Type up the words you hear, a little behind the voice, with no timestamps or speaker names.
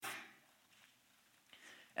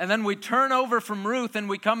And then we turn over from Ruth and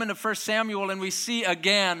we come into 1 Samuel and we see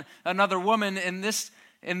again another woman. In this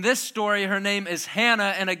story, her name is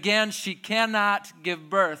Hannah, and again, she cannot give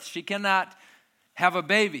birth. She cannot have a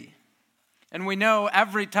baby. And we know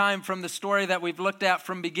every time from the story that we've looked at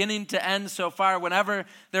from beginning to end so far, whenever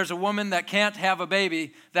there's a woman that can't have a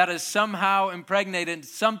baby, that is somehow impregnated,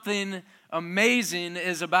 something amazing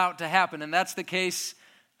is about to happen. And that's the case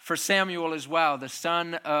for Samuel as well, the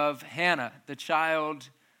son of Hannah, the child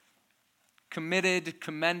committed,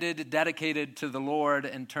 commended, dedicated to the Lord,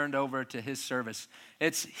 and turned over to his service.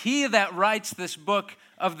 It's he that writes this book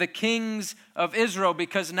of the kings of Israel,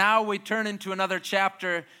 because now we turn into another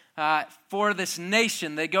chapter for this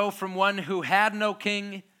nation. They go from one who had no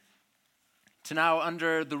king to now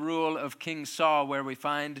under the rule of King Saul, where we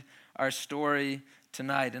find our story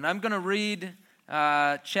tonight. And I'm going to read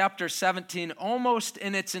chapter 17 almost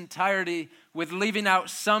in its entirety, with leaving out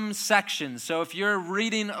some sections. So if you're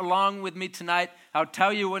reading along with me tonight, I'll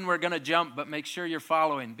tell you when we're going to jump, but make sure you're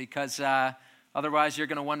following, because otherwise you're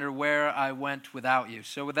going to wonder where I went without you.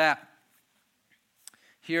 So with that,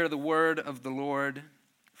 hear the word of the Lord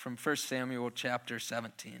from 1 Samuel chapter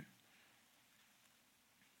 17.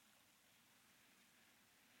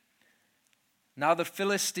 Now the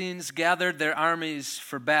Philistines gathered their armies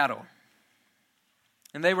for battle.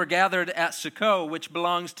 And they were gathered at Socoh, which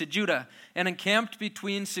belongs to Judah, and encamped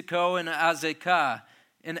between Socoh and Azekah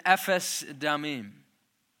in Ephes Damim.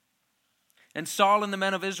 And Saul and the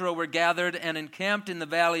men of Israel were gathered and encamped in the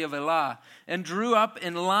valley of Elah, and drew up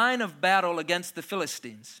in line of battle against the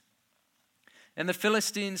Philistines. And the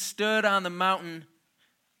Philistines stood on the mountain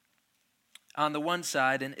on the one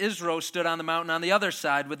side, and Israel stood on the mountain on the other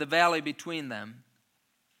side, with the valley between them.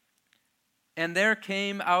 And there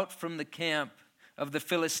came out from the camp of the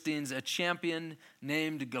Philistines a champion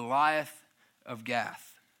named Goliath of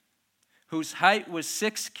Gath, whose height was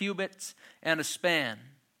 6 cubits and a span.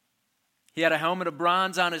 He had a helmet of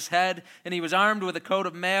bronze on his head, and he was armed with a coat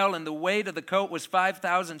of mail, and the weight of the coat was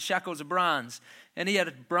 5,000 shekels of bronze. And he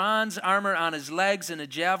had bronze armor on his legs, and a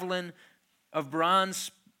javelin of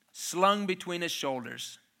bronze slung between his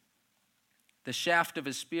shoulders. The shaft of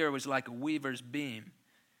his spear was like a weaver's beam,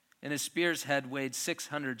 and his spear's head weighed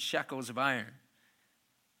 600 shekels of iron.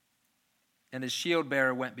 And his shield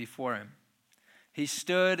bearer went before him. He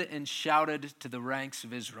stood and shouted to the ranks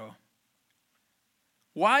of Israel,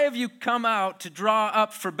 "Why have you come out to draw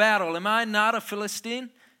up for battle? Am I not a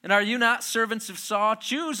Philistine? And are you not servants of Saul?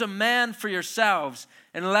 Choose a man for yourselves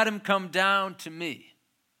and let him come down to me.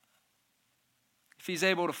 If he's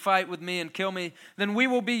able to fight with me and kill me, then we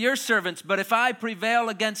will be your servants. But if I prevail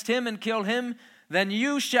against him and kill him, then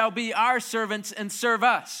you shall be our servants and serve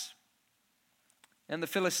us." And the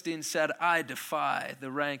Philistines said, "I defy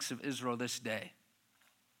the ranks of Israel this day.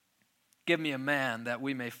 Give me a man that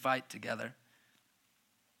we may fight together."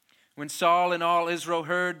 When Saul and all Israel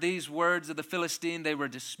heard these words of the Philistine, they were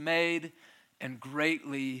dismayed and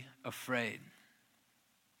greatly afraid.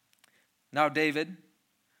 Now David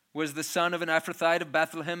was the son of an Ephrathite of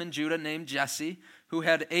Bethlehem in Judah named Jesse, who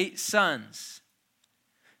had 8 sons.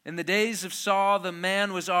 In the days of Saul, the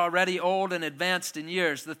man was already old and advanced in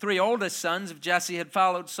years. The 3 oldest sons of Jesse had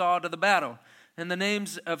followed Saul to the battle. And the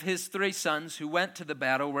names of his 3 sons who went to the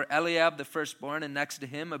battle were Eliab the firstborn, and next to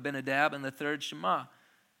him Abinadab, and the third Shammah.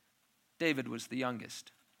 David was the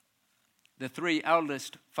youngest. The 3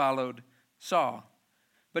 eldest followed Saul.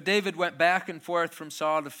 But David went back and forth from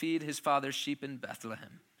Saul to feed his father's sheep in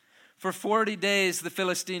Bethlehem. For 40 days the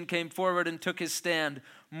Philistine came forward and took his stand,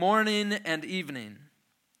 morning and evening.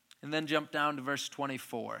 And then jump down to verse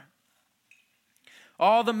 24.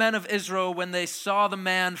 All the men of Israel, when they saw the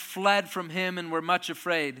man, fled from him and were much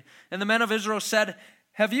afraid. And the men of Israel said,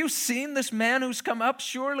 "Have you seen this man who's come up?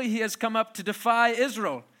 Surely he has come up to defy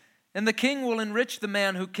Israel. And the king will enrich the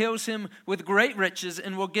man who kills him with great riches,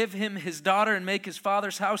 and will give him his daughter and make his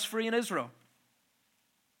father's house free in Israel."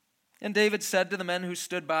 And David said to the men who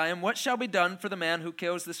stood by him, "What shall be done for the man who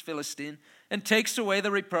kills this Philistine and takes away the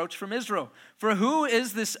reproach from Israel? For who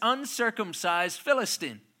is this uncircumcised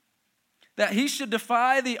Philistine, that he should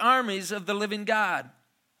defy the armies of the living God?"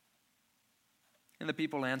 And the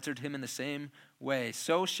people answered him in the same way,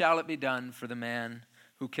 "So shall it be done for the man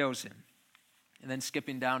who kills him." And then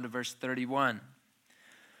skipping down to verse 31.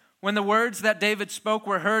 When the words that David spoke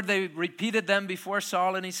were heard, they repeated them before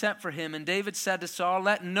Saul, and he sent for him. And David said to Saul,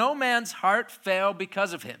 "Let no man's heart fail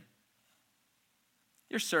because of him.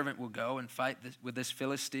 Your servant will go and fight with this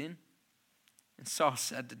Philistine." And Saul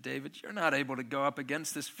said to David, "You're not able to go up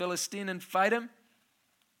against this Philistine and fight him.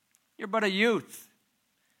 You're but a youth.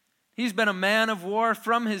 He's been a man of war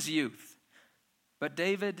from his youth." But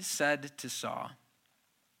David said to Saul,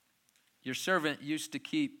 Your servant used to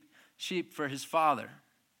keep sheep for his father.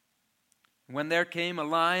 When there came a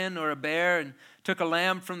lion or a bear and took a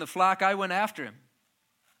lamb from the flock, I went after him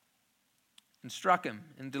and struck him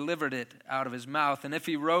and delivered it out of his mouth. And if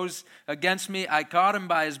he rose against me, I caught him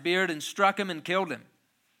by his beard and struck him and killed him.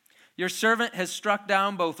 Your servant has struck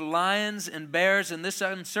down both lions and bears, and this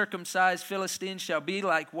uncircumcised Philistine shall be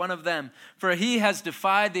like one of them, for he has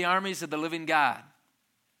defied the armies of the living God.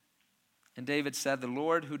 And David said, the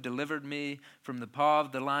Lord who delivered me from the paw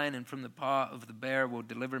of the lion and from the paw of the bear will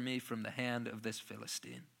deliver me from the hand of this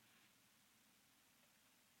Philistine.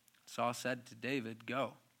 Saul said to David,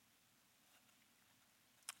 go,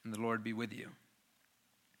 and the Lord be with you.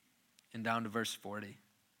 And down to verse 40.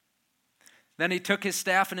 Then he took his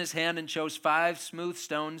staff in his hand and chose 5 smooth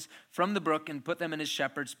stones from the brook and put them in his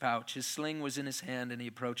shepherd's pouch. His sling was in his hand, and he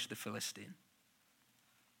approached the Philistine.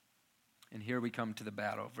 And here we come to the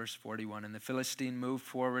battle, verse 41. And the Philistine moved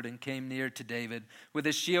forward and came near to David with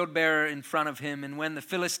his shield bearer in front of him. And when the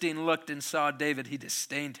Philistine looked and saw David, he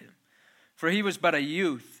disdained him, for he was but a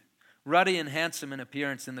youth, ruddy and handsome in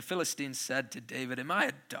appearance. And the Philistine said to David, am I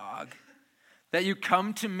a dog, that you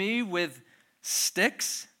come to me with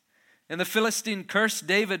sticks? And the Philistine cursed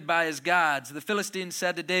David by his gods. The Philistine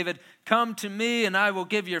said to David, come to me, and I will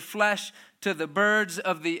give your flesh to the birds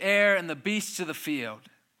of the air and the beasts of the field.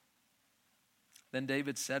 Then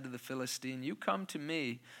David said to the Philistine, you come to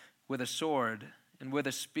me with a sword and with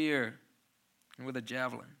a spear and with a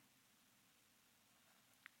javelin.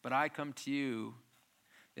 But I come to you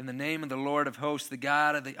in the name of the Lord of hosts, the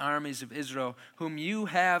God of the armies of Israel, whom you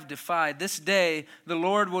have defied. This day the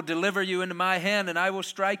Lord will deliver you into my hand, and I will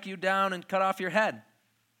strike you down and cut off your head.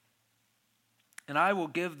 And I will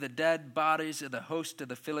give the dead bodies of the host of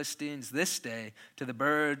the Philistines this day to the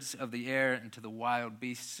birds of the air and to the wild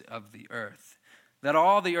beasts of the earth, that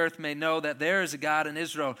all the earth may know that there is a God in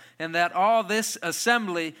Israel, and that all this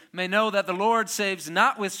assembly may know that the Lord saves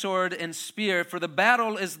not with sword and spear, for the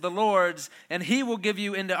battle is the Lord's, and he will give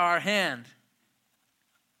you into our hand.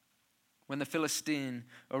 When the Philistine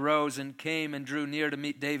arose and came and drew near to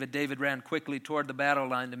meet David, David ran quickly toward the battle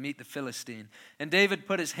line to meet the Philistine. And David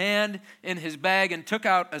put his hand in his bag and took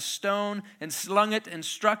out a stone and slung it and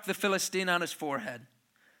struck the Philistine on his forehead.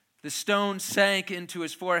 The stone sank into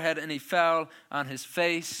his forehead, and he fell on his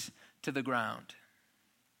face to the ground.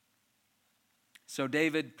 So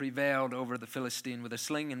David prevailed over the Philistine with a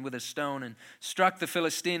sling and with a stone, and struck the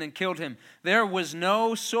Philistine and killed him. There was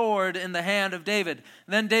no sword in the hand of David.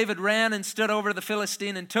 Then David ran and stood over the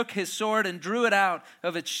Philistine and took his sword and drew it out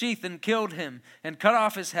of its sheath and killed him and cut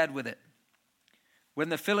off his head with it. When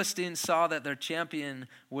the Philistines saw that their champion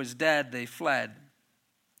was dead, they fled.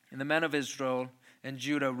 And the men of Israel and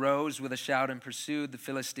Judah rose with a shout and pursued the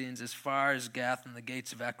Philistines as far as Gath and the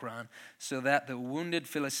gates of Ekron, so that the wounded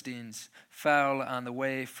Philistines fell on the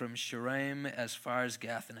way from Shaaraim as far as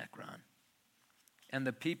Gath and Ekron. And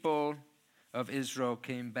the people of Israel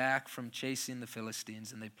came back from chasing the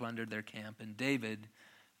Philistines, and they plundered their camp. And David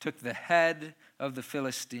took the head of the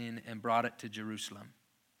Philistine and brought it to Jerusalem.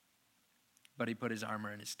 But he put his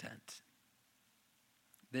armor in his tent.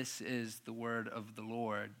 This is the word of the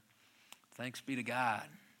Lord. Thanks be to God.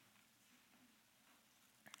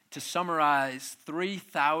 To summarize,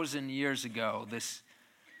 3,000 years ago, this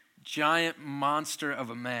giant monster of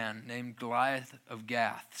a man named Goliath of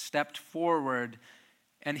Gath stepped forward,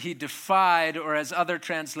 and he defied, or as other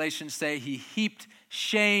translations say, he heaped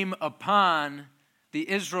shame upon the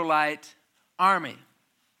Israelite army.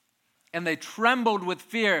 And they trembled with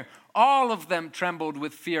fear. All of them trembled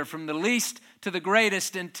with fear, from the least to the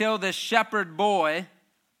greatest, until this shepherd boy,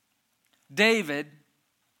 David,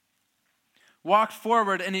 walked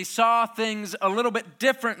forward, and he saw things a little bit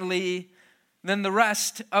differently than the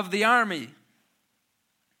rest of the army.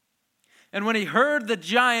 And when he heard the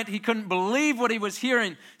giant, he couldn't believe what he was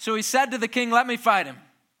hearing. So he said to the king, let me fight him.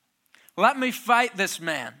 Let me fight this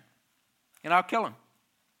man, and I'll kill him.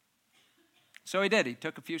 So he did. He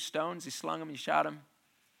took a few stones, he slung him, he shot him.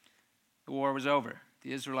 The war was over.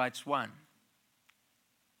 The Israelites won.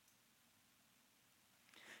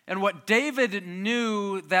 And what David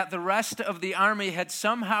knew that the rest of the army had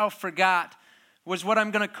somehow forgot was what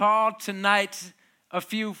I'm going to call tonight a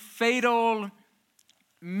few fatal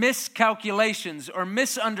miscalculations or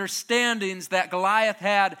misunderstandings that Goliath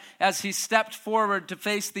had as he stepped forward to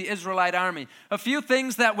face the Israelite army. A few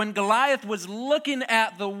things that when Goliath was looking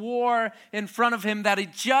at the war in front of him that he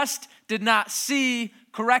just did not see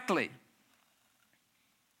correctly.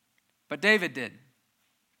 But David did.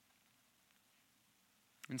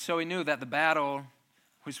 And so he knew that the battle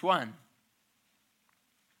was won.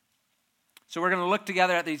 So we're going to look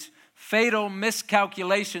together at these fatal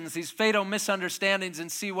miscalculations, these fatal misunderstandings,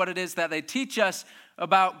 and see what it is that they teach us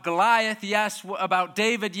about Goliath, yes, about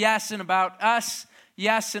David, yes, and about us,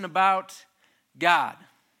 yes, and about God.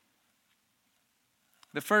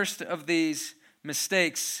 The first of these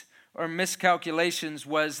mistakes or miscalculations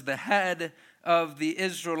was the head of the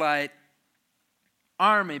Israelite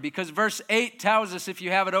army, because verse 8 tells us, if you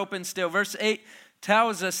have it open still, verse 8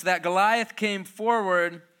 tells us that Goliath came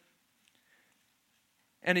forward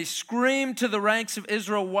and he screamed to the ranks of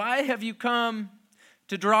Israel, "Why have you come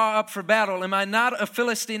to draw up for battle? Am I not a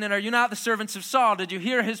Philistine, and are you not the servants of Saul?" Did you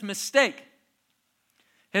hear his mistake?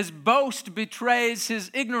 His boast betrays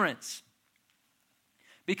his ignorance.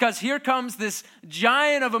 Because here comes this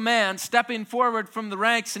giant of a man stepping forward from the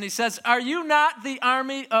ranks, and he says, "Are you not the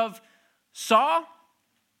army of Saul?"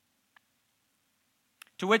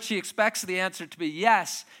 To which he expects the answer to be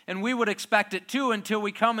yes, and we would expect it too until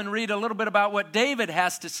we come and read a little bit about what David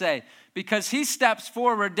has to say. Because he steps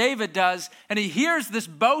forward, David does, and he hears this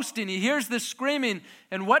boasting, he hears this screaming,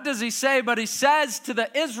 and what does he say? But he says to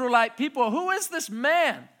the Israelite people, "Who is this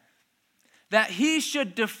man that he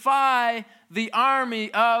should defy the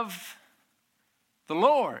army of the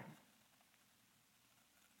Lord?"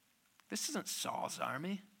 This isn't Saul's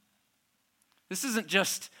army. This isn't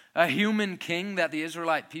just a human king that the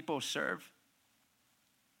Israelite people serve.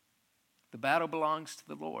 The battle belongs to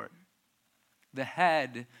the Lord, the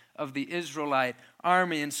head of the Israelite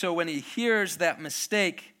army. And so when he hears that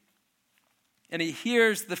mistake, and he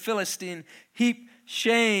hears the Philistine heap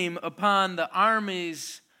shame upon the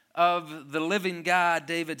armies of the living God,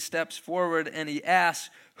 David steps forward and he asks,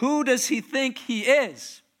 who does he think he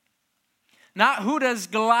is? Not who does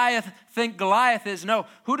Goliath think Goliath is. No,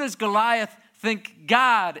 who does Goliath think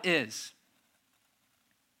God is?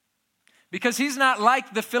 Because he's not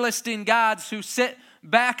like the Philistine gods who sit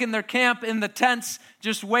back in their camp in the tents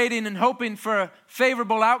just waiting and hoping for a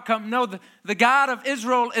favorable outcome. No, the God of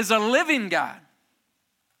Israel is a living God.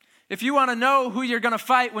 If you want to know who you're going to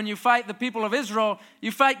fight when you fight the people of Israel,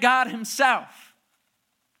 you fight God himself.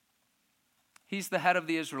 He's the head of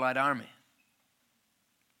the Israelite army.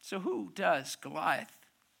 So who does Goliath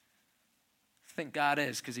think God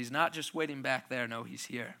is? Because he's not just waiting back there. No, he's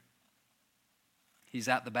here. He's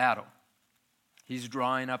at the battle. He's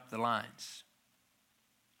drawing up the lines.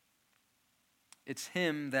 It's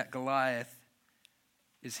him that Goliath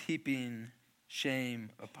is heaping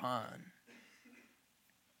shame upon.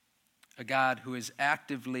 A God who is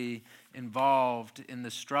actively involved in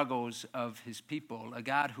the struggles of his people. A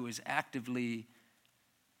God who is actively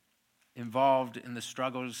involved in the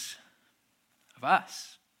struggles of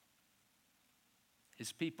us,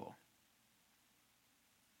 his people.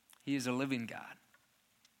 He is a living God.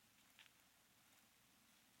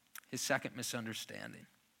 His second misunderstanding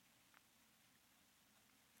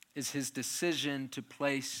is his decision to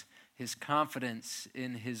place his confidence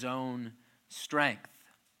in his own strength.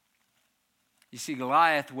 You see,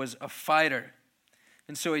 Goliath was a fighter.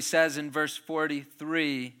 And so he says in verse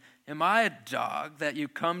 43, "Am I a dog that you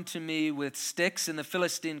come to me with sticks?" And the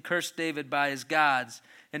Philistine cursed David by his gods.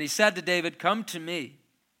 And he said to David, "Come to me,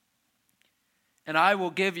 and I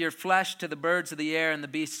will give your flesh to the birds of the air and the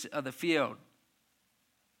beasts of the field."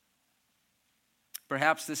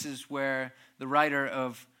 Perhaps this is where the writer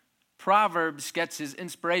of Proverbs gets his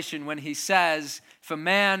inspiration when he says, if a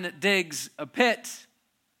man digs a pit,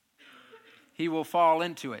 he will fall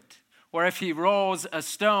into it. Or if he rolls a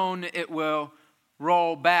stone, it will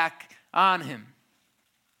roll back on him.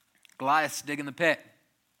 Goliath's digging the pit.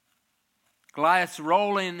 Goliath's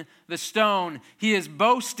rolling the stone. He is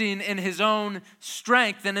boasting in his own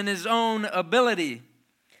strength and in his own ability.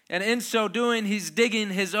 And in so doing, he's digging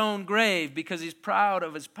his own grave because he's proud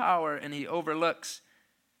of his power and he overlooks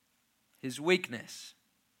his weakness.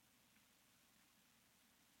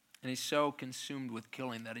 And he's so consumed with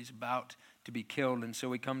killing that he's about to be killed. And so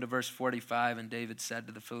we come to verse 45, and David said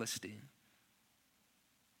to the Philistine,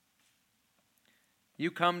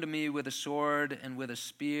 "You come to me with a sword and with a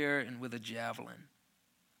spear and with a javelin.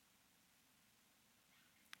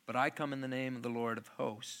 But I come in the name of the Lord of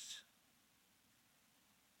hosts,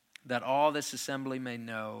 that all this assembly may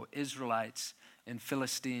know, Israelites and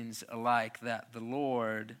Philistines alike, that the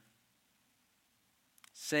Lord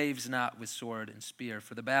saves not with sword and spear,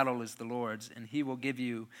 for the battle is the Lord's, and he will give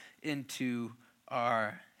you into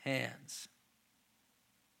our hands."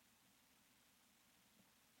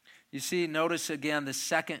 You see, notice again the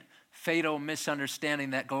second fatal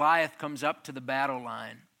misunderstanding, that Goliath comes up to the battle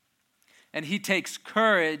line. And he takes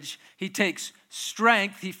courage, he takes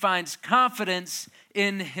strength, he finds confidence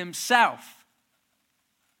in himself.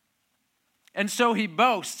 And so he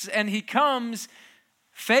boasts, and he comes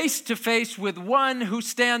face to face with one who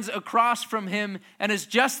stands across from him and is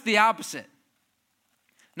just the opposite.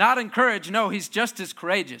 Not in courage, no, he's just as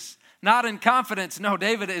courageous. Not in confidence, no,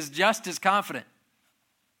 David is just as confident.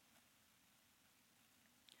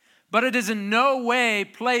 But it is in no way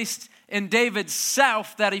placed in David's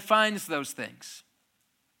self that he finds those things.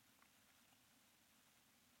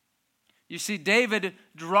 You see, David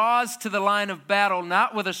draws to the line of battle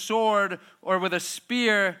not with a sword or with a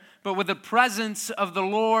spear, but with the presence of the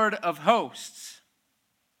Lord of hosts.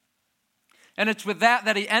 And it's with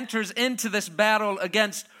that he enters into this battle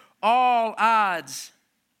against all odds.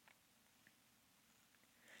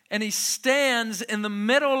 And he stands in the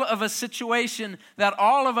middle of a situation that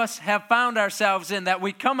all of us have found ourselves in, that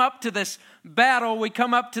we come up to this battle, we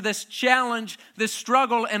come up to this challenge, this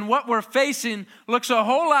struggle, and what we're facing looks a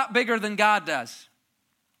whole lot bigger than God does.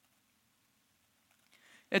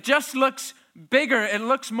 It just looks bigger, it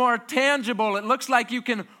looks more tangible, it looks like you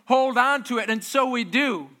can hold on to it, and so we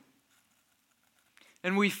do.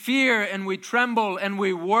 And we fear, and we tremble, and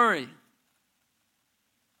we worry.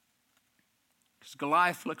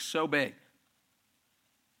 Goliath looks so big,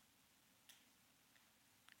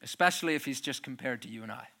 especially if he's just compared to you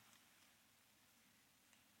and I.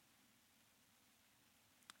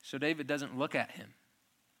 So David doesn't look at him.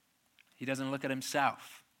 He doesn't look at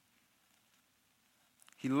himself.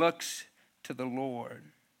 He looks to the Lord.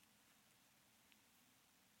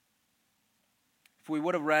 If we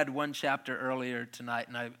would have read one chapter earlier tonight,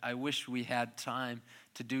 and I wish we had time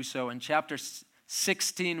to do so, in chapter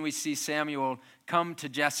 16, we see Samuel come to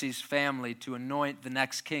Jesse's family to anoint the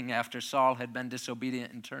next king after Saul had been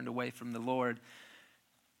disobedient and turned away from the Lord.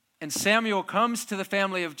 And Samuel comes to the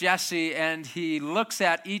family of Jesse, and he looks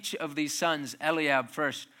at each of these sons. Eliab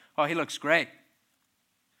first. Oh, he looks great.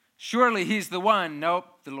 Surely he's the one. Nope,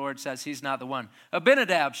 the Lord says he's not the one.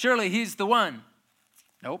 Abinadab, surely he's the one.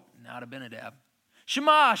 Nope, not Abinadab.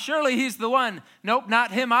 Shema, surely he's the one. Nope,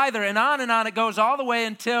 not him either. And on it goes all the way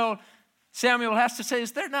until Samuel has to say,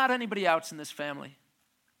 is there not anybody else in this family?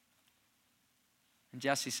 And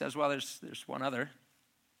Jesse says, well, there's one other,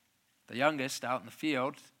 the youngest out in the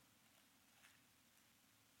field.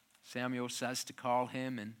 Samuel says to call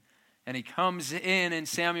him, and he comes in, and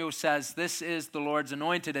Samuel says, this is the Lord's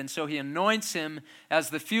anointed. And so he anoints him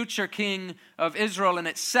as the future king of Israel. And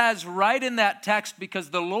it says right in that text,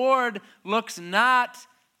 because the Lord looks not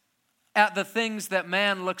at the things that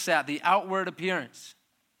man looks at, the outward appearance.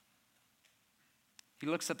 He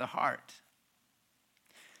looks at the heart.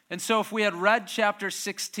 And so if we had read chapter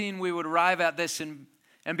 16, we would arrive at this and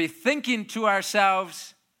be thinking to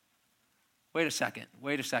ourselves, wait a second.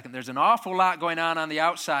 There's an awful lot going on the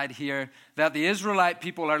outside here that the Israelite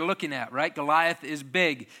people are looking at, right? Goliath is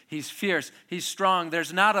big. He's fierce. He's strong.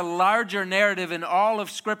 There's not a larger narrative in all of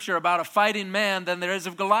Scripture about a fighting man than there is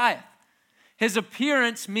of Goliath. His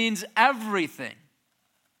appearance means everything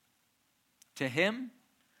to him,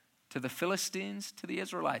 to the Philistines, to the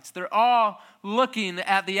Israelites. They're all looking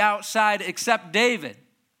at the outside except David,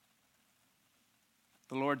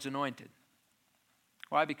 the Lord's anointed.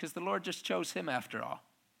 Why? Because the Lord just chose him after all.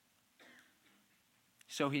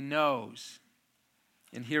 So he knows.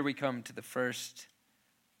 And here we come to the first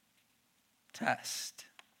test.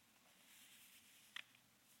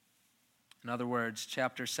 In other words,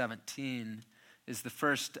 chapter 17 is the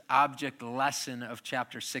first object lesson of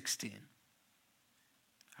chapter 16.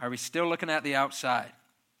 Are we still looking at the outside?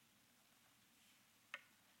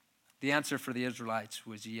 The answer for the Israelites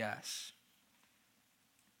was yes.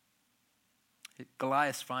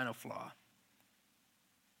 Goliath's final flaw,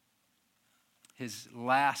 his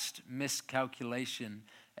last miscalculation,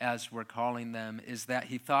 as we're calling them, is that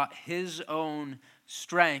he thought his own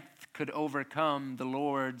strength could overcome the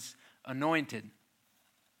Lord's anointed.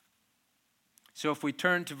 So if we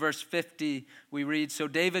turn to verse 50, we read, so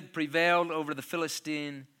David prevailed over the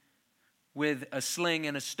Philistine with a sling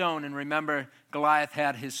and a stone. And remember, Goliath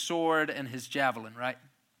had his sword and his javelin, right?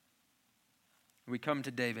 We come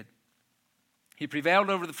to David. He prevailed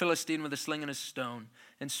over the Philistine with a sling and a stone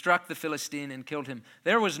and struck the Philistine and killed him.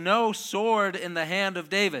 There was no sword in the hand of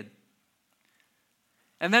David.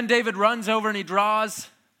 And then David runs over and he draws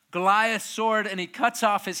Goliath's sword and he cuts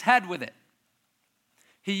off his head with it.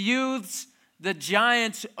 He used the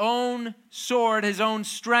giant's own sword, his own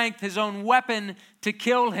strength, his own weapon to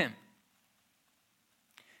kill him.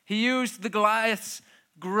 He used the Goliath's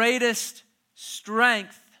greatest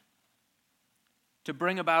strength to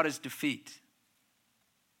bring about his defeat.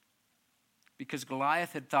 Because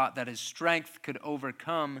Goliath had thought that his strength could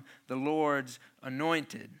overcome the Lord's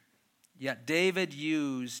anointed. Yet David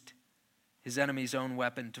used his enemy's own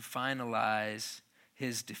weapon to finalize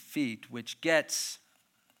his defeat, which gets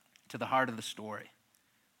to the heart of the story.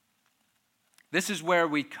 This is where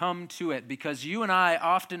we come to it, because you and I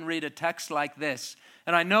often read a text like this,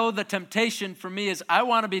 and I know the temptation for me is I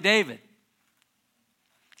want to be David.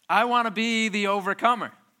 I want to be the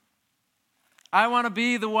overcomer. I want to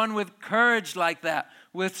be the one with courage like that,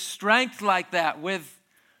 with strength like that, with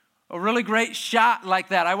a really great shot like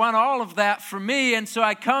that. I want all of that for me, and so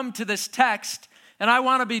I come to this text, and I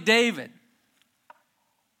want to be David.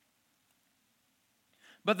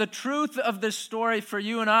 But the truth of this story for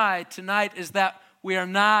you and I tonight is that we are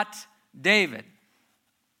not David.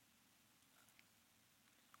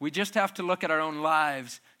 We just have to look at our own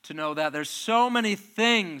lives to know that there's so many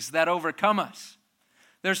things that overcome us.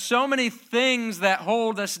 There's so many things that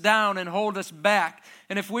hold us down and hold us back.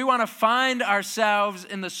 And if we want to find ourselves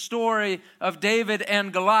in the story of David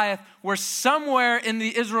and Goliath, we're somewhere in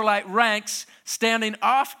the Israelite ranks, standing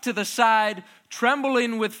off to the side,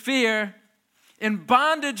 trembling with fear, in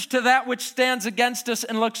bondage to that which stands against us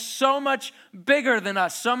and looks so much bigger than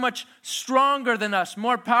us, so much stronger than us,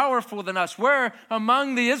 more powerful than us. We're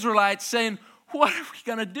among the Israelites saying, what are we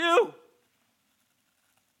going to do?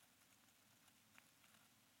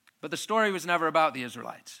 But the story was never about the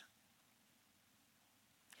Israelites.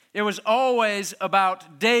 It was always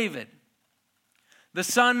about David, the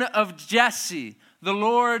son of Jesse, the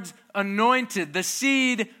Lord's anointed, the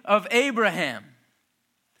seed of Abraham,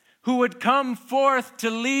 who would come forth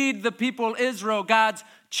to lead the people Israel, God's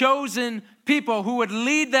chosen people, who would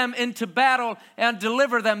lead them into battle and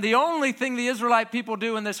deliver them. The only thing the Israelite people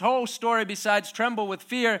do in this whole story besides tremble with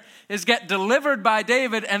fear is get delivered by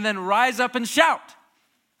David and then rise up and shout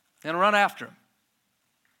and run after him.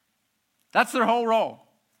 That's their whole role,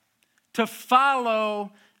 to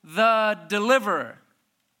follow the deliverer,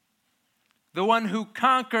 the one who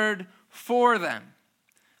conquered for them,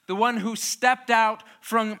 the one who stepped out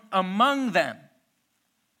from among them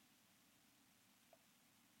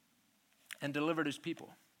and delivered his people.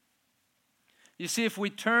 You see, if we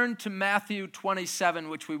turn to Matthew 27,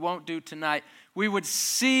 which we won't do tonight, we would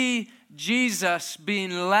see Jesus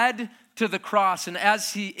being led to the cross. And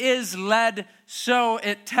as he is led, so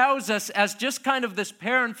it tells us as just kind of this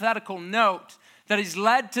parenthetical note that he's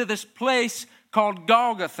led to this place called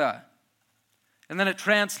Golgotha. And then it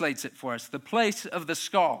translates it for us, the place of the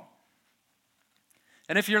skull.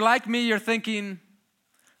 And if you're like me, you're thinking,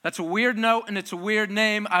 that's a weird note and it's a weird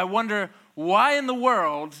name. I wonder why in the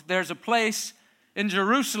world there's a place in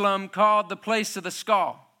Jerusalem called the place of the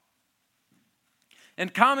skull.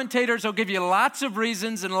 And commentators will give you lots of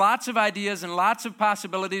reasons and lots of ideas and lots of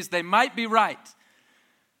possibilities. They might be right.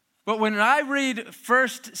 But when I read 1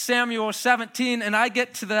 Samuel 17 and I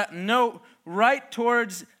get to that note right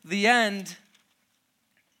towards the end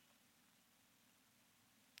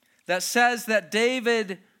that says that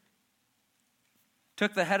David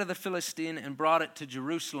took the head of the Philistine and brought it to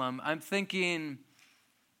Jerusalem, I'm thinking,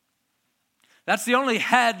 that's the only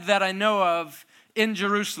head that I know of in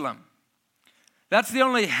Jerusalem. That's the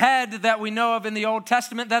only head that we know of in the Old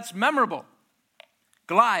Testament that's memorable.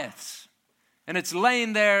 Goliath's. And it's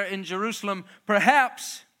laying there in Jerusalem.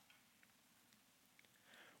 Perhaps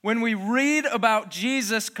when we read about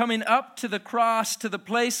Jesus coming up to the cross, to the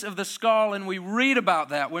place of the skull, and we read about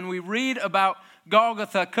that, when we read about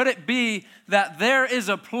Golgotha, could it be that there is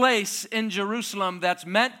a place in Jerusalem that's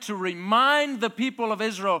meant to remind the people of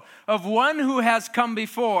Israel of one who has come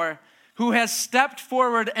before, who has stepped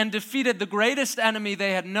forward and defeated the greatest enemy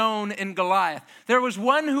they had known in Goliath? There was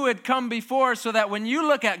one who had come before, so that when you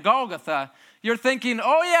look at Golgotha, you're thinking,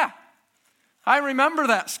 oh yeah, I remember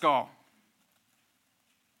that skull.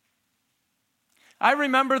 I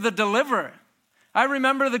remember the deliverer. I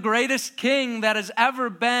remember the greatest king that has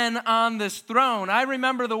ever been on this throne. I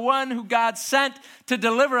remember the one who God sent to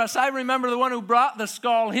deliver us. I remember the one who brought the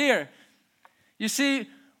skull here. You see,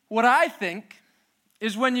 what I think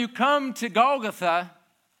is when you come to Golgotha,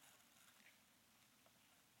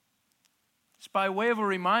 it's by way of a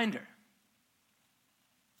reminder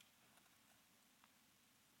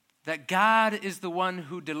that God is the one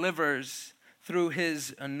who delivers through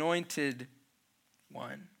his anointed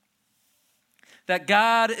one. That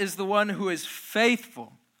God is the one who is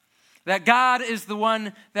faithful. That God is the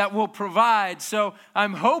one that will provide. So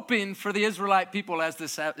I'm hoping for the Israelite people as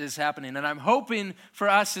this is happening. And I'm hoping for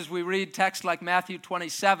us as we read texts like Matthew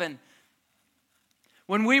 27.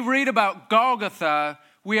 When we read about Golgotha,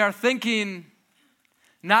 we are thinking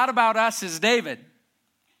not about us as David.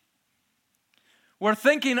 We're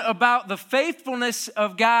thinking about the faithfulness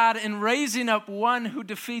of God in raising up one who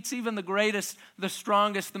defeats even the greatest, the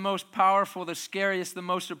strongest, the most powerful, the scariest, the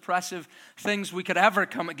most oppressive things we could ever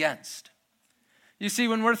come against. You see,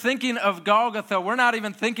 when we're thinking of Golgotha, we're not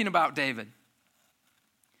even thinking about David.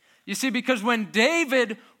 You see, because when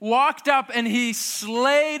David walked up and he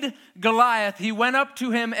slayed Goliath, he went up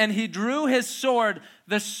to him and he drew his sword,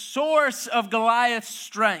 the source of Goliath's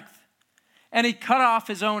strength, and he cut off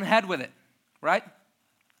his own head with it, right?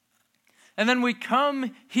 And then we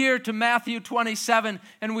come here to Matthew 27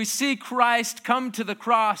 and we see Christ come to the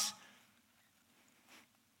cross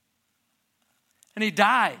and he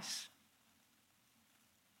dies.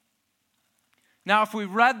 Now, if we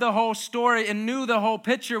read the whole story and knew the whole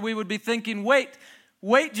picture, we would be thinking, wait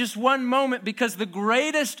just one moment, because the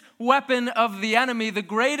greatest weapon of the enemy, the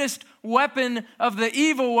greatest weapon of the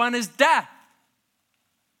evil one is death.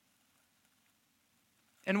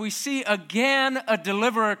 And we see again a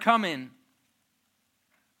deliverer coming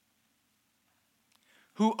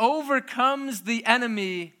who overcomes the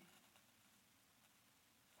enemy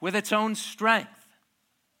with its own strength.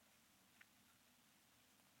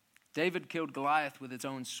 David killed Goliath with his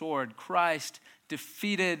own sword. Christ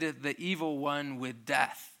defeated the evil one with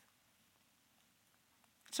death.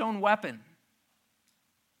 Its own weapon.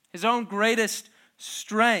 His own greatest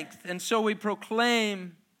strength. And so we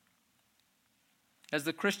proclaim, as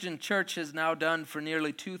the Christian church has now done for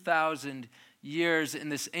nearly 2,000 years in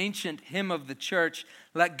this ancient hymn of the church,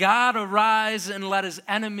 let God arise and let his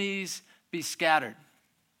enemies be scattered.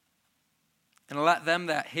 And let them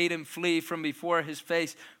that hate him flee from before his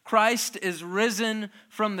face. Christ is risen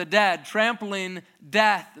from the dead, trampling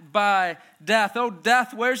death by death. Oh,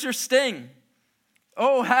 death, where's your sting?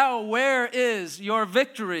 Oh, hell, where is your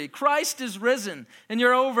victory? Christ is risen, and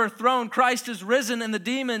you're overthrown. Christ is risen, and the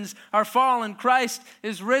demons are fallen. Christ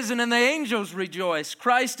is risen, and the angels rejoice.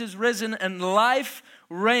 Christ is risen, and life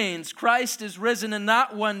reigns. Christ is risen, and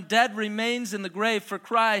not one dead remains in the grave. For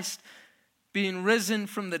Christ, being risen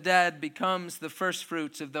from the dead, becomes the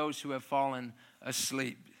firstfruits of those who have fallen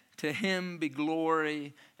asleep. To him be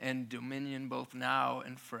glory and dominion both now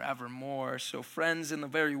and forevermore. So friends, in the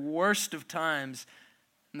very worst of times,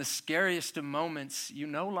 in the scariest of moments, you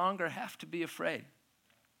no longer have to be afraid.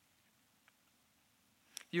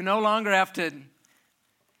 You no longer have to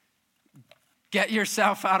get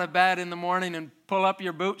yourself out of bed in the morning and pull up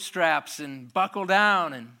your bootstraps and buckle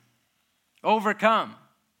down and overcome.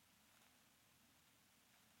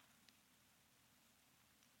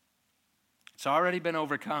 It's already been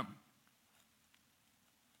overcome.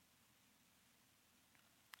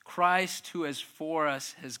 Christ, who is for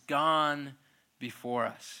us, has gone before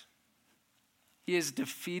us. He has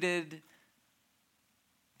defeated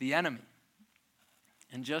the enemy.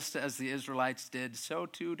 And just as the Israelites did, so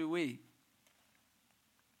too do we.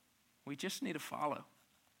 We just need to follow.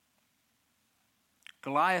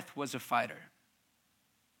 Goliath was a fighter.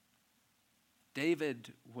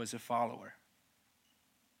 David was a follower.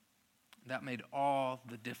 That made all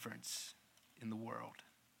the difference in the world.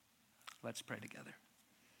 Let's pray together.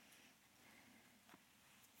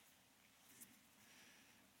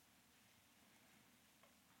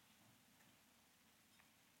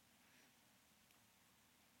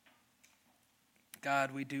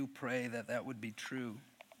 God, we do pray that that would be true.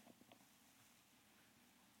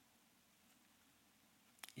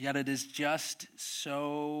 Yet it is just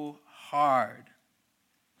so hard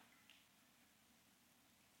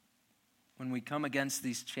when we come against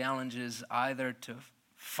these challenges, either to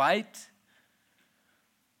fight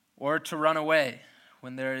or to run away,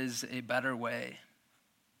 when there is a better way,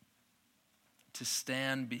 to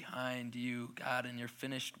stand behind you, God, in your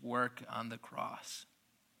finished work on the cross.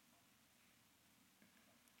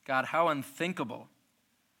 God, how unthinkable,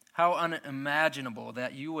 how unimaginable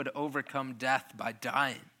that you would overcome death by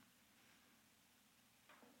dying.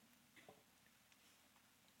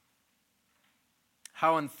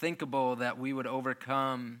 How unthinkable that we would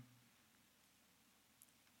overcome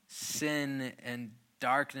sin and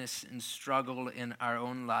darkness and struggle in our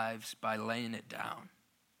own lives by laying it down.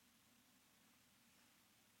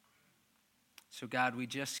 So God, we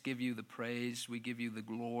just give you the praise, we give you the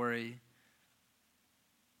glory.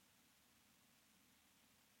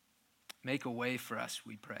 Make a way for us,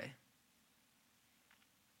 we pray.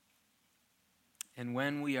 And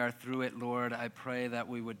when we are through it, Lord, I pray that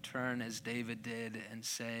we would turn as David did and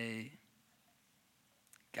say,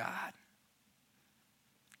 God,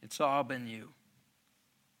 it's all been you.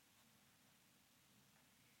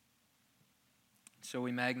 So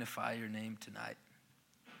we magnify your name tonight.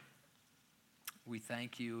 We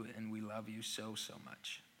thank you and we love you so, so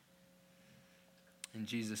much. In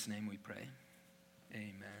Jesus' name we pray.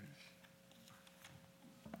 Amen.